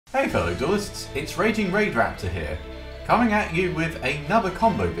Hey fellow duelists, it's RagingRaidRaptor here, coming at you with another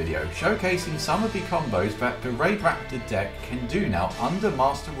combo video showcasing some of the combos that the Raidraptor deck can do now under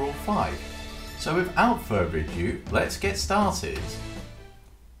Master Rule 5. So without further ado, let's get started.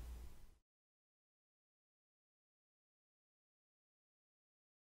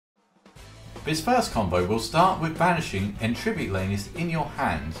 This first combo will start with banishing and tribute laners in your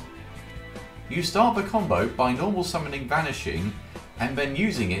hand. You start the combo by normal summoning Vanishing and then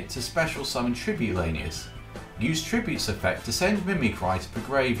using it to special summon Tribute Lanius. Use Tribute's effect to send Mimicry to the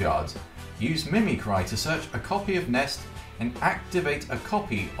graveyard. Use Mimicry to search a copy of Nest and activate a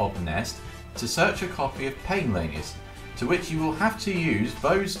copy of Nest to search a copy of Pain Lanius, to which you will have to use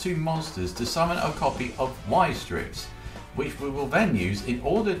those two monsters to summon a copy of Y-Strix, which we will then use in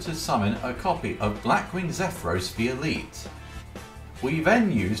order to summon a copy of Blackwing Zephyros the Elite. We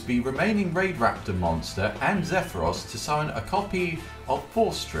then use the remaining Raidraptor monster and Zephyros to summon a copy of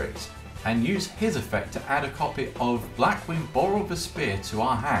Forstrix and use his effect to add a copy of Blackwing Boral the Spear to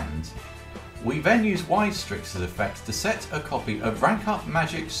our hand. We then use Y-Strix's effect to set a copy of Rank Up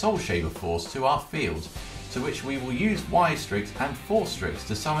Magic Soulshaver Force to our field, to which we will use Y-Strix and Forstrix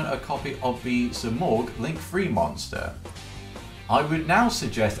to summon a copy of the Zamorg Link 3 monster. I would now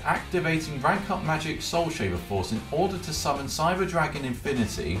suggest activating Rank Up Magic Soulshaver Force in order to summon Cyber Dragon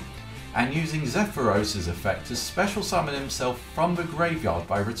Infinity and using Zephyros' effect to special summon himself from the graveyard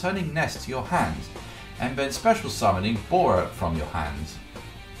by returning Nest to your hand and then special summoning Bora from your hand.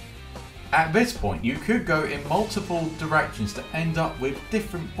 At this point you could go in multiple directions to end up with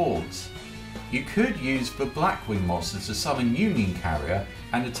different boards. You could use the Blackwing monster to summon Union Carrier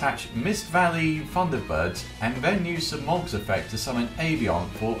and attach Mist Valley Thunderbirds and then use Zamorg's effect to summon Avion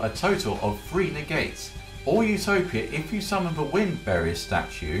for a total of 3 negates, or Utopia if you summon the Wind Barrier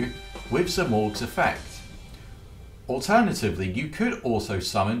statue with Zamorg's effect. Alternatively, you could also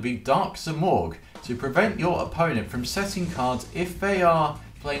summon the Dark Zamorg to prevent your opponent from setting cards if they are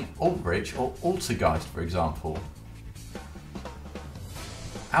playing Ulbrich or Altergeist, for example.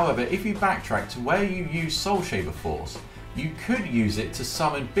 However, if you backtrack to where you use Soulshaver Force, you could use it to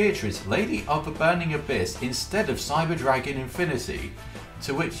summon Beatrice, Lady of the Burning Abyss, instead of Cyber Dragon Infinity,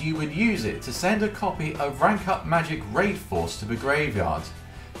 to which you would use it to send a copy of Rank Up Magic Raid Force to the graveyard,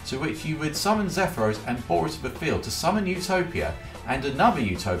 to which you would summon Zephyros and Bora to the field to summon Utopia and another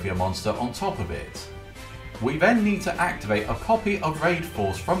Utopia monster on top of it. We then need to activate a copy of Raid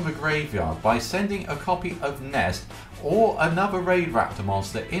Force from the graveyard by sending a copy of Nest or another Raidraptor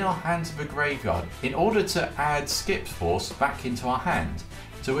monster in our hand to the graveyard in order to add Skip Force back into our hand,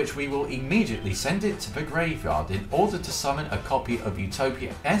 to which we will immediately send it to the graveyard in order to summon a copy of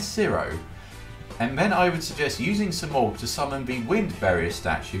Utopia S0, and then I would suggest using Zamorg to summon the Wind Barrier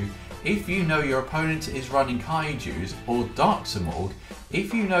statue if you know your opponent is running Kaijus, or Dark Zamorg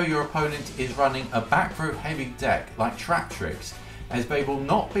if you know your opponent is running a back row heavy deck like Traptrix, as they will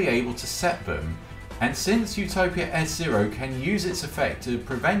not be able to set them. And since Utopia S0 can use its effect to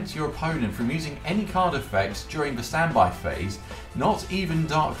prevent your opponent from using any card effects during the standby phase, not even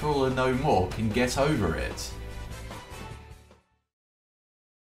Dark Ruler No More can get over it.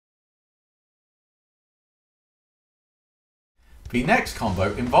 The next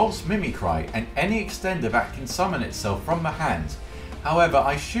combo involves Mimicry and any extender that can summon itself from the hand. However,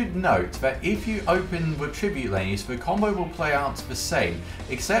 I should note that if you open with Tribute Lanius, the combo will play out the same,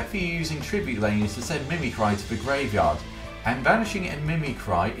 except for you using Tribute Lanius to send Mimicry to the graveyard, and Vanishing and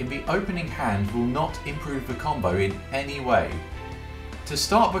Mimicry in the opening hand will not improve the combo in any way. To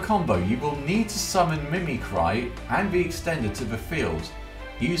start the combo, you will need to summon Mimicry and the extender to the field.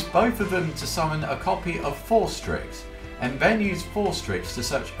 Use both of them to summon a copy of Forstrix, and then use Forstrix to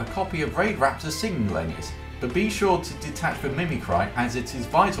search a copy of Raidraptor Singing Lanius, but be sure to detach the Mimicry as it is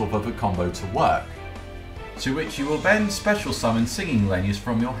vital for the combo to work. To which you will then special summon Singing Lanius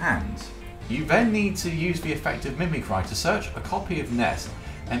from your hand. You then need to use the effect of Mimicry to search a copy of Nest,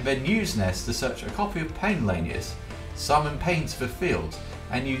 and then use Nest to search a copy of Pain Lanius, summon Pain to the field,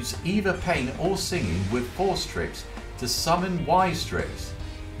 and use either Pain or Singing with Forstrix to summon Y-Strix.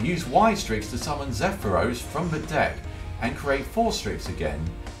 Use Y-Strix to summon Zephyros from the deck, and create Forstrix again,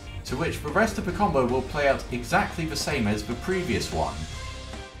 to which the rest of the combo will play out exactly the same as the previous one.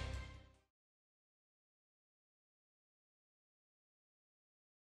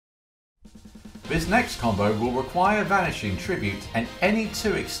 This next combo will require Vanishing, Tribute and any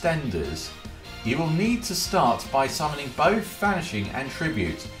 2 extenders. You will need to start by summoning both Vanishing and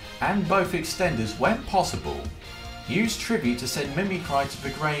Tribute, and both extenders when possible. Use Tribute to send Mimicry to the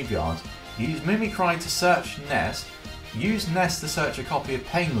graveyard, use Mimicry to search Nest, use Nest to search a copy of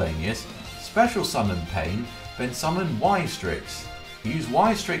Pain Lanius, special summon Pain, then summon Y-Strix. Use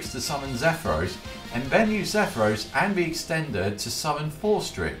Y Strix to summon Zephyros, and then use Zephyros and the extender to summon 4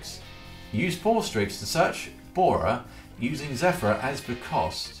 Strix. Use 4 Strix to search Borer using Zephyr as the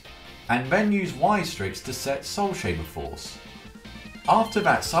cost, and then use Y Strix to set Soul Shaver Force. After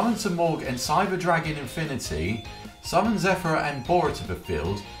that, summon some Morg and Cyber Dragon Infinity, summon Zephyr and Borer to the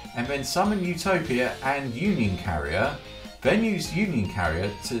field, and then summon Utopia and Union Carrier. Then use Union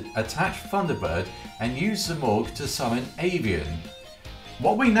Carrier to attach Thunderbird and use the Morg to summon Avian.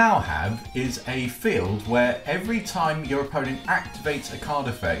 What we now have is a field where every time your opponent activates a card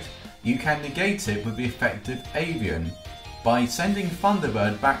effect, you can negate it with the effect of Avian by sending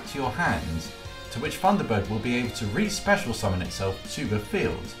Thunderbird back to your hand, to which Thunderbird will be able to re-special summon itself to the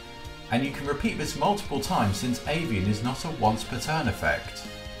field. And you can repeat this multiple times since Avian is not a once per turn effect.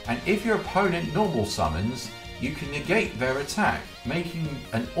 And if your opponent normal summons, you can negate their attack, making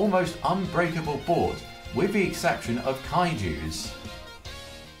an almost unbreakable board, with the exception of Kaijus.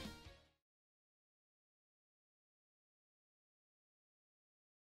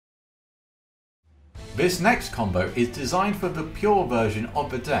 This next combo is designed for the pure version of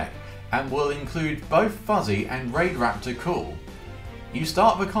the deck and will include both Fuzzy and Raidraptor Cool. You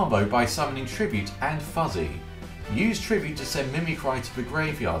start the combo by summoning Tribute and Fuzzy. Use Tribute to send Mimicry to the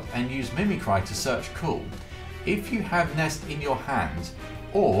graveyard and use Mimicry to search Cool if you have Nest in your hand,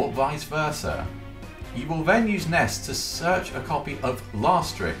 or vice versa. You will then use Nest to search a copy of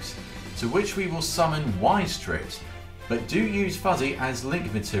Lastrix, to which we will summon Y Strix, but do use Fuzzy as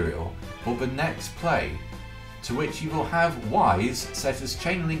link material for the next play, to which you will have Y's set as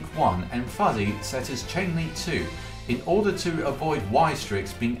Chainlink 1 and Fuzzy set as Chainlink 2 in order to avoid Y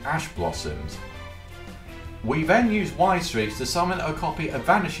Strix being Ash Blossomed. We then use Y Strix to summon a copy of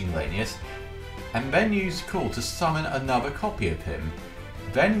Vanishing Lanius, and then use Cool to summon another copy of him.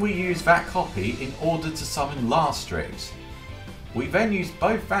 Then we use that copy in order to summon Lastrix. We then use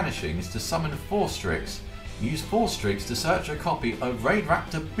both Vanishings to summon 4 Strix, use 4 Strix to search a copy of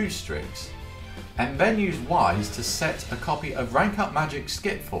Raidraptor Boostrix, and then use Ys to set a copy of Rank Up Magic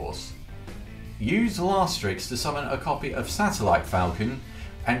Skip Force. Use Lastrix to summon a copy of Satellite Falcon,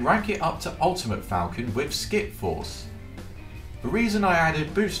 and rank it up to Ultimate Falcon with Skip Force. The reason I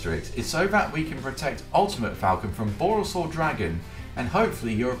added Boostrix is so that we can protect Ultimate Falcon from Borosaur Dragon, and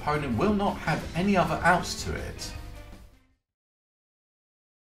hopefully your opponent will not have any other outs to it.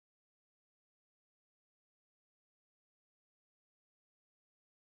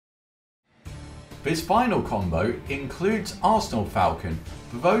 This final combo includes Arsenal Falcon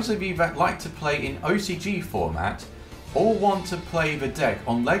for those of you that like to play in OCG format or want to play the deck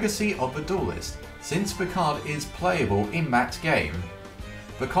on Legacy of the Duelist, since the card is playable in that game.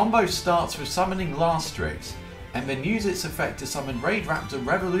 The combo starts with summoning Lastrix, and then use its effect to summon Raidraptor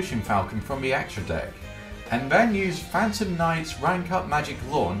Revolution Falcon from the extra deck, and then use Phantom Knight's Rank Up Magic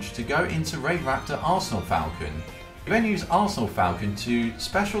Launch to go into Raidraptor Arsenal Falcon. Then use Arsenal Falcon to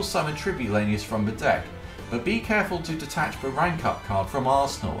special summon Tribute Lanius from the deck, but be careful to detach the Rank Up card from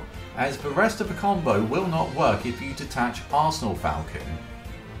Arsenal, as the rest of the combo will not work if you detach Arsenal Falcon.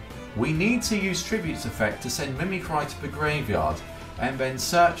 We need to use Tribute's effect to send Mimicry to the graveyard, and then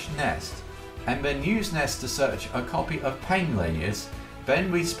search Nest, and then use Nest to search a copy of Pain Lanius,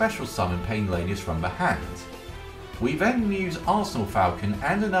 then we special summon Pain Lanius from the hand. We then use Arsenal Falcon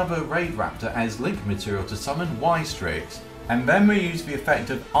and another Raidraptor as link material to summon Y Strix, and then we use the effect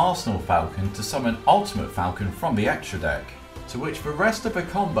of Arsenal Falcon to summon Ultimate Falcon from the extra deck, to which the rest of the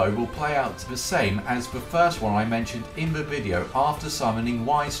combo will play out the same as the first one I mentioned in the video after summoning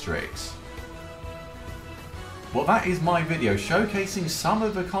Y Strix. Well, that is my video showcasing some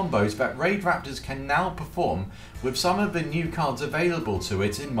of the combos that Raidraptors can now perform with some of the new cards available to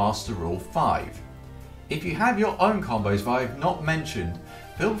it in Master Rule 5. If you have your own combos that I have not mentioned,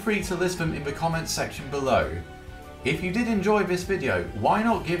 feel free to list them in the comments section below. If you did enjoy this video, why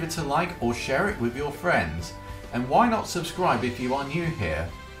not give it a like or share it with your friends? And why not subscribe if you are new here?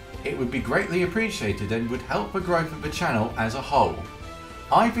 It would be greatly appreciated and would help the growth of the channel as a whole.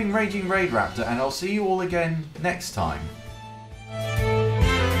 I've been RagingRaidRaptor, and I'll see you all again next time.